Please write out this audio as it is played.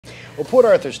Well, Port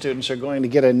Arthur students are going to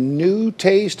get a new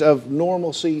taste of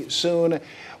normalcy soon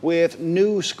with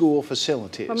new school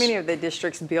facilities. Well, many of the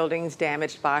district's buildings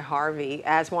damaged by Harvey.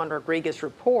 As Juan Rodriguez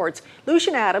reports,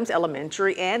 Lucian Adams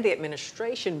Elementary and the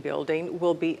administration building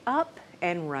will be up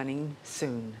and running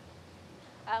soon.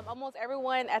 Almost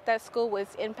everyone at that school was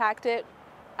impacted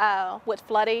with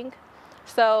flooding.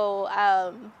 So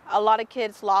a lot of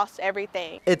kids lost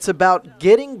everything. It's about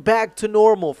getting back to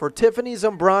normal for Tiffany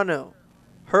Zambrano.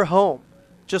 Her home,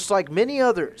 just like many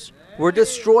others, were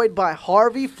destroyed by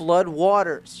Harvey flood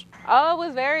waters. Oh, it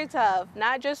was very tough,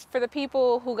 not just for the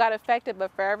people who got affected,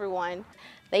 but for everyone.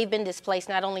 They've been displaced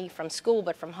not only from school,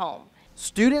 but from home.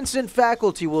 Students and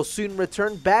faculty will soon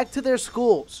return back to their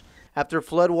schools after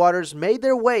floodwaters made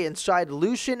their way inside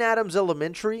Lucian Adams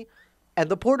Elementary and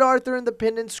the Port Arthur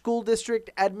Independent School District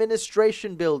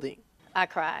Administration Building. I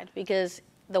cried because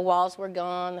the walls were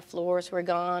gone, the floors were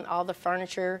gone, all the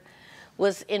furniture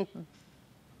was in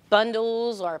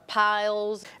bundles or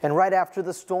piles. And right after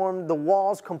the storm, the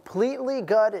walls completely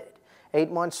gutted.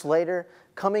 8 months later,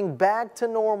 coming back to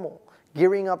normal,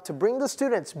 gearing up to bring the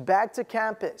students back to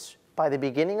campus by the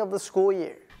beginning of the school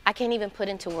year. I can't even put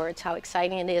into words how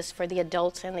exciting it is for the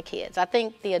adults and the kids. I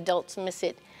think the adults miss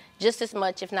it just as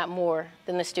much, if not more,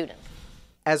 than the students.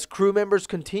 As crew members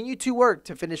continue to work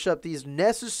to finish up these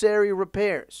necessary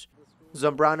repairs,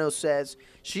 Zambrano says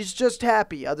she's just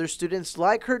happy other students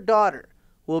like her daughter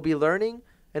will be learning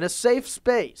in a safe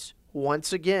space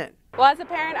once again. Well, as a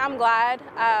parent, I'm glad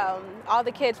all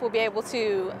the kids will be able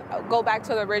to go back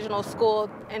to the original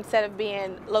school instead of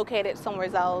being located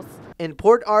somewhere else. In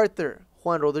Port Arthur,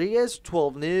 Juan Rodriguez,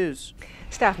 12 News.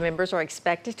 Staff members are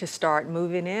expected to start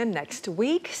moving in next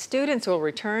week. Students will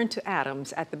return to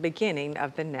Adams at the beginning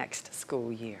of the next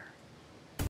school year.